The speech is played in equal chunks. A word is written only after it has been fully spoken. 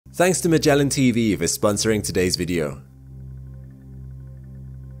Thanks to Magellan TV for sponsoring today's video.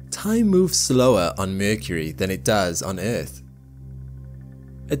 Time moves slower on Mercury than it does on Earth.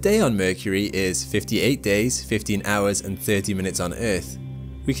 A day on Mercury is 58 days, 15 hours and 30 minutes on Earth.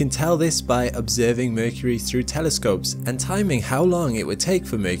 We can tell this by observing Mercury through telescopes and timing how long it would take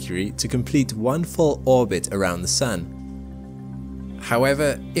for Mercury to complete one full orbit around the Sun.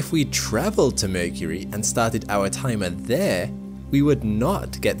 However, if we traveled to Mercury and started our timer there, we would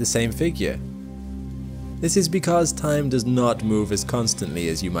not get the same figure. This is because time does not move as constantly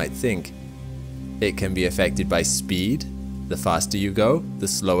as you might think. It can be affected by speed. The faster you go, the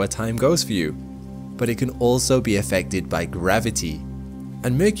slower time goes for you. But it can also be affected by gravity.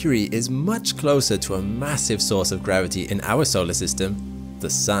 And Mercury is much closer to a massive source of gravity in our solar system, the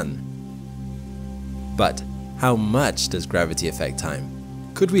Sun. But how much does gravity affect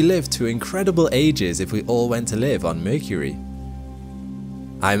time? Could we live to incredible ages if we all went to live on Mercury?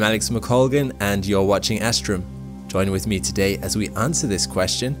 I'm Alex McColgan and you're watching Astrum. Join with me today as we answer this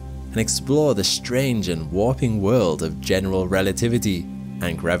question and explore the strange and warping world of general relativity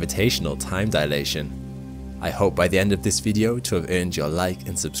and gravitational time dilation. I hope by the end of this video to have earned your like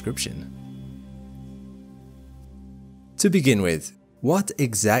and subscription. To begin with, what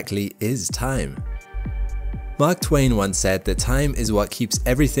exactly is time? Mark Twain once said that time is what keeps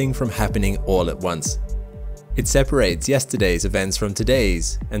everything from happening all at once. It separates yesterday's events from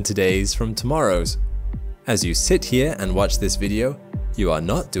today's, and today's from tomorrow's. As you sit here and watch this video, you are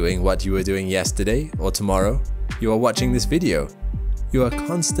not doing what you were doing yesterday or tomorrow. You are watching this video. You are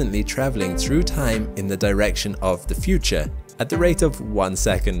constantly traveling through time in the direction of the future at the rate of 1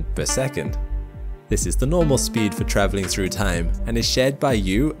 second per second. This is the normal speed for traveling through time and is shared by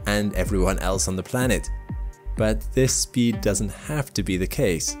you and everyone else on the planet. But this speed doesn't have to be the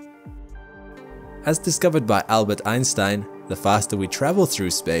case. As discovered by Albert Einstein, the faster we travel through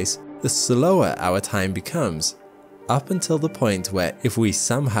space, the slower our time becomes, up until the point where if we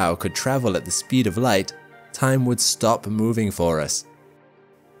somehow could travel at the speed of light, time would stop moving for us.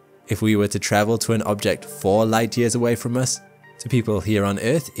 If we were to travel to an object 4 light years away from us, to people here on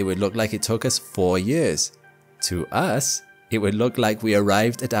Earth it would look like it took us 4 years. To us, it would look like we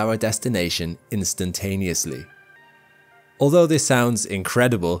arrived at our destination instantaneously. Although this sounds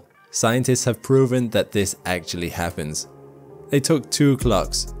incredible, scientists have proven that this actually happens. They took 2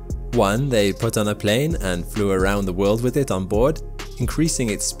 clocks. One they put on a plane and flew around the world with it on board, increasing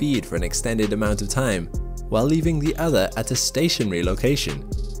its speed for an extended amount of time, while leaving the other at a stationary location.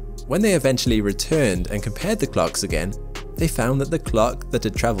 When they eventually returned and compared the clocks again, they found that the clock that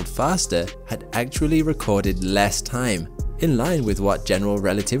had traveled faster had actually recorded less time, in line with what general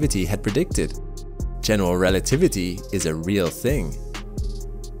relativity had predicted. General relativity is a real thing.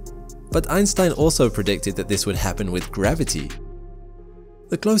 But Einstein also predicted that this would happen with gravity.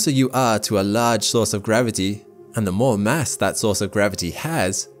 The closer you are to a large source of gravity, and the more mass that source of gravity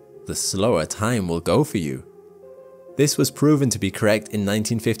has, the slower time will go for you. This was proven to be correct in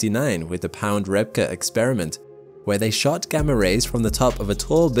 1959 with the Pound-Rebka experiment, where they shot gamma rays from the top of a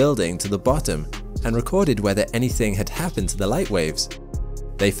tall building to the bottom and recorded whether anything had happened to the light waves.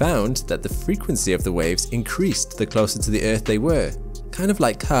 They found that the frequency of the waves increased the closer to the Earth they were. Kind of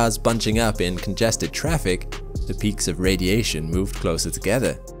like cars bunching up in congested traffic, the peaks of radiation moved closer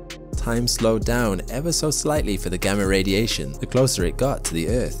together. Time slowed down ever so slightly for the gamma radiation the closer it got to the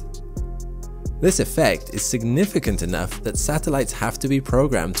Earth. This effect is significant enough that satellites have to be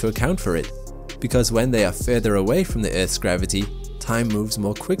programmed to account for it, because when they are further away from the Earth's gravity, time moves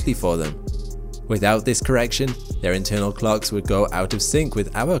more quickly for them. Without this correction, their internal clocks would go out of sync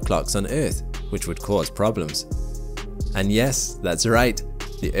with our clocks on Earth, which would cause problems. And yes, that's right,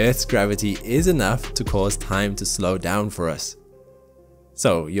 the Earth's gravity is enough to cause time to slow down for us.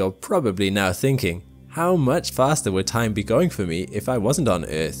 So you're probably now thinking, how much faster would time be going for me if I wasn't on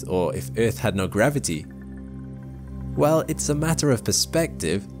Earth or if Earth had no gravity? Well, it's a matter of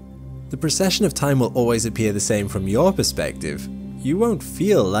perspective. The precession of time will always appear the same from your perspective. You won't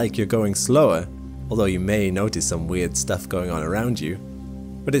feel like you're going slower, although you may notice some weird stuff going on around you.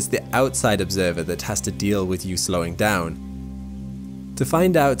 But it's the outside observer that has to deal with you slowing down. To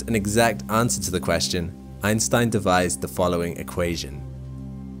find out an exact answer to the question, Einstein devised the following equation.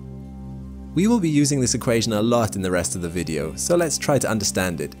 We will be using this equation a lot in the rest of the video, so let's try to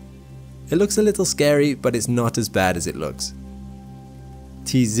understand it. It looks a little scary, but it's not as bad as it looks.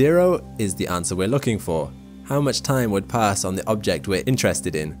 T0 is the answer we're looking for, how much time would pass on the object we're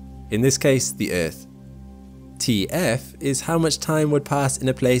interested in this case the Earth. TF is how much time would pass in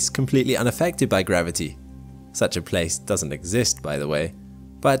a place completely unaffected by gravity. Such a place doesn't exist, by the way,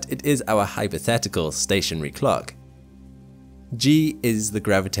 but it is our hypothetical stationary clock. G is the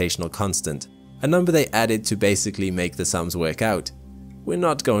gravitational constant, a number they added to basically make the sums work out. We're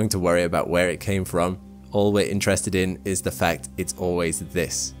not going to worry about where it came from. All we're interested in is the fact it's always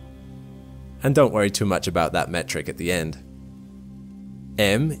this. And don't worry too much about that metric at the end.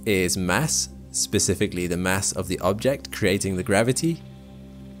 M is mass, specifically the mass of the object creating the gravity.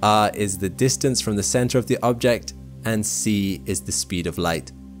 R is the distance from the center of the object, and C is the speed of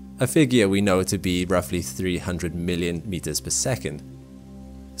light, a figure we know to be roughly 300 million meters per second.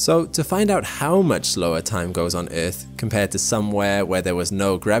 So to find out how much slower time goes on Earth compared to somewhere where there was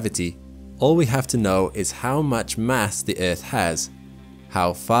no gravity, all we have to know is how much mass the Earth has,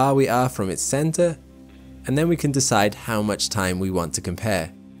 how far we are from its center, and then we can decide how much time we want to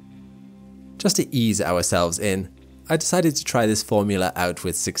compare. Just to ease ourselves in, I decided to try this formula out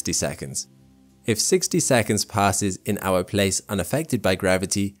with 60 seconds. If 60 seconds passes in our place unaffected by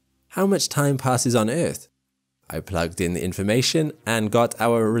gravity, how much time passes on Earth? I plugged in the information and got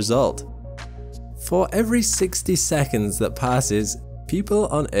our result. For every 60 seconds that passes, people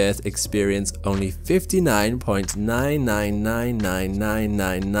on Earth experience only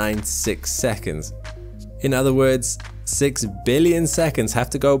 59.9999996 seconds. In other words, 6 billion seconds have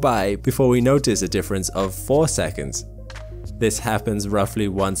to go by before we notice a difference of 4 seconds. This happens roughly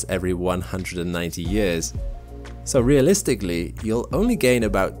once every 190 years. So realistically, you'll only gain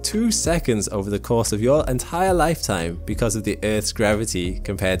about 2 seconds over the course of your entire lifetime because of the Earth's gravity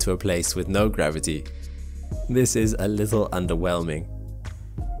compared to a place with no gravity. This is a little underwhelming.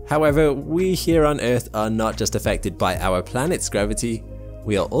 However, we here on Earth are not just affected by our planet's gravity,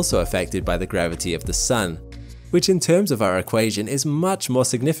 we are also affected by the gravity of the Sun, which in terms of our equation is much more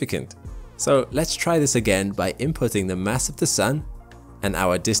significant. So let's try this again by inputting the mass of the Sun and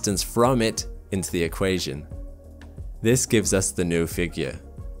our distance from it into the equation. This gives us the new figure.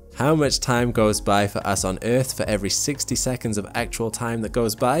 How much time goes by for us on Earth for every 60 seconds of actual time that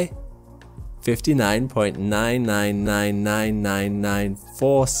goes by?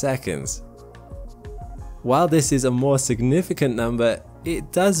 59.9999994 seconds. While this is a more significant number,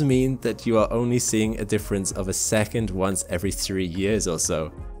 it does mean that you are only seeing a difference of a second once every 3 years or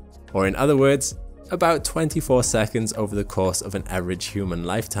so. Or in other words, about 24 seconds over the course of an average human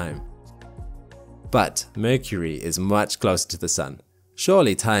lifetime. But Mercury is much closer to the Sun.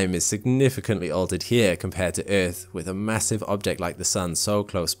 Surely time is significantly altered here compared to Earth with a massive object like the Sun so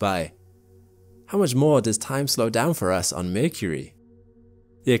close by. How much more does time slow down for us on Mercury?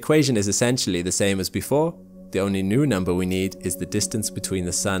 The equation is essentially the same as before. The only new number we need is the distance between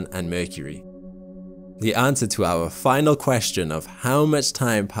the Sun and Mercury. The answer to our final question of how much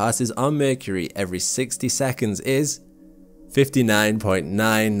time passes on Mercury every 60 seconds is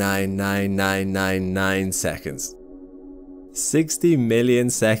 59.99999 seconds. 60 million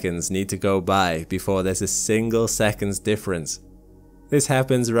seconds need to go by before there's a single second's difference. This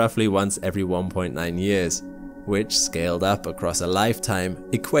happens roughly once every 1.9 years, which scaled up across a lifetime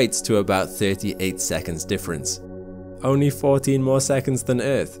equates to about 38 seconds difference. Only 14 more seconds than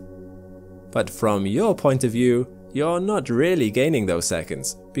Earth. But from your point of view, you're not really gaining those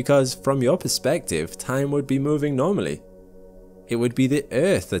seconds, because from your perspective, time would be moving normally. It would be the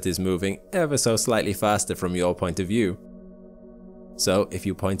Earth that is moving ever so slightly faster from your point of view. So if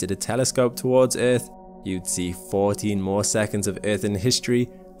you pointed a telescope towards Earth, you'd see 14 more seconds of Earth in history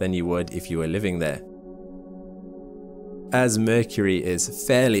than you would if you were living there. As Mercury is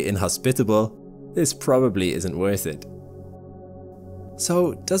fairly inhospitable, this probably isn't worth it.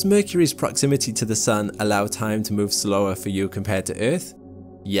 So does Mercury's proximity to the Sun allow time to move slower for you compared to Earth?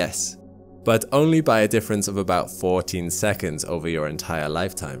 Yes, but only by a difference of about 14 seconds over your entire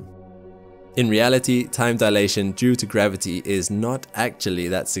lifetime. In reality, time dilation due to gravity is not actually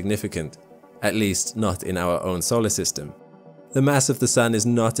that significant, at least not in our own solar system. The mass of the Sun is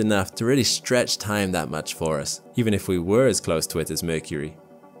not enough to really stretch time that much for us, even if we were as close to it as Mercury.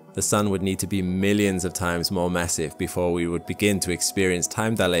 The Sun would need to be millions of times more massive before we would begin to experience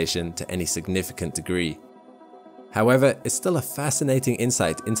time dilation to any significant degree. However, it's still a fascinating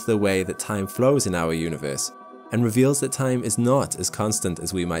insight into the way that time flows in our universe, and reveals that time is not as constant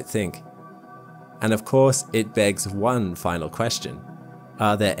as we might think. And of course, it begs one final question.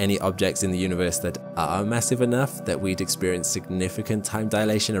 Are there any objects in the universe that are massive enough that we'd experience significant time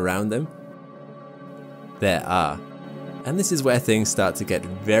dilation around them? There are. And this is where things start to get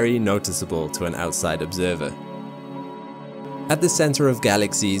very noticeable to an outside observer. At the center of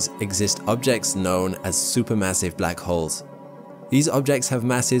galaxies exist objects known as supermassive black holes. These objects have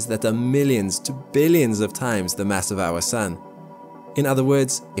masses that are millions to billions of times the mass of our Sun. In other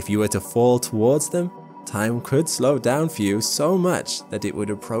words, if you were to fall towards them, time could slow down for you so much that it would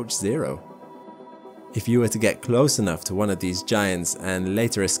approach zero. If you were to get close enough to one of these giants and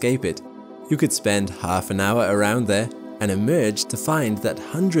later escape it, you could spend half an hour around there and emerge to find that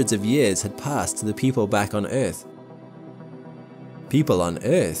hundreds of years had passed to the people back on Earth. People on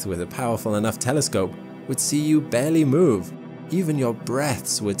Earth with a powerful enough telescope would see you barely move. Even your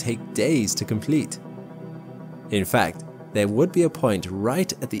breaths would take days to complete. In fact, there would be a point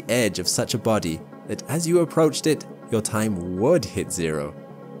right at the edge of such a body that as you approached it, your time would hit zero.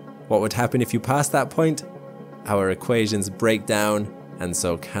 What would happen if you passed that point? Our equations break down and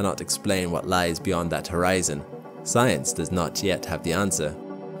so cannot explain what lies beyond that horizon. Science does not yet have the answer,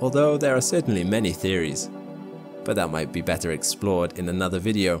 although there are certainly many theories. But that might be better explored in another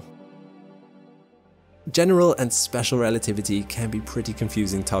video. General and special relativity can be pretty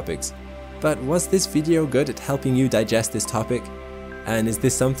confusing topics, but was this video good at helping you digest this topic? And is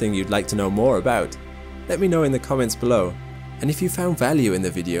this something you'd like to know more about? Let me know in the comments below, and if you found value in the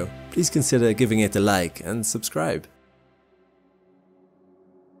video, please consider giving it a like and subscribe.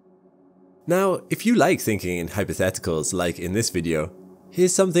 Now, if you like thinking in hypotheticals like in this video,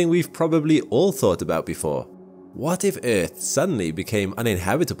 here's something we've probably all thought about before. What if Earth suddenly became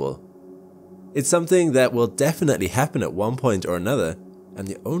uninhabitable? It's something that will definitely happen at one point or another, and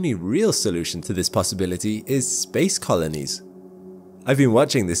the only real solution to this possibility is space colonies. I've been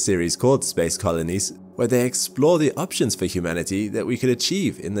watching this series called Space Colonies, where they explore the options for humanity that we could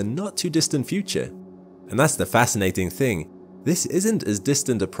achieve in the not too distant future. And that's the fascinating thing. This isn't as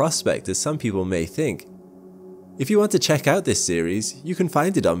distant a prospect as some people may think. If you want to check out this series, you can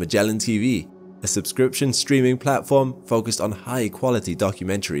find it on Magellan TV, a subscription streaming platform focused on high-quality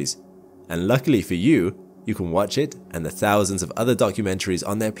documentaries. And luckily for you, you can watch it and the thousands of other documentaries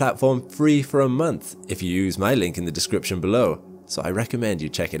on their platform free for a month if you use my link in the description below, so I recommend you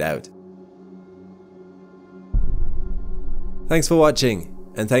check it out. Thanks for watching,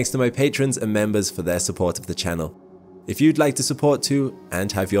 and thanks to my patrons and members for their support of the channel. If you'd like to support too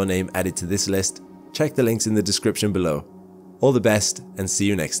and have your name added to this list, check the links in the description below. All the best and see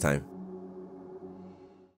you next time.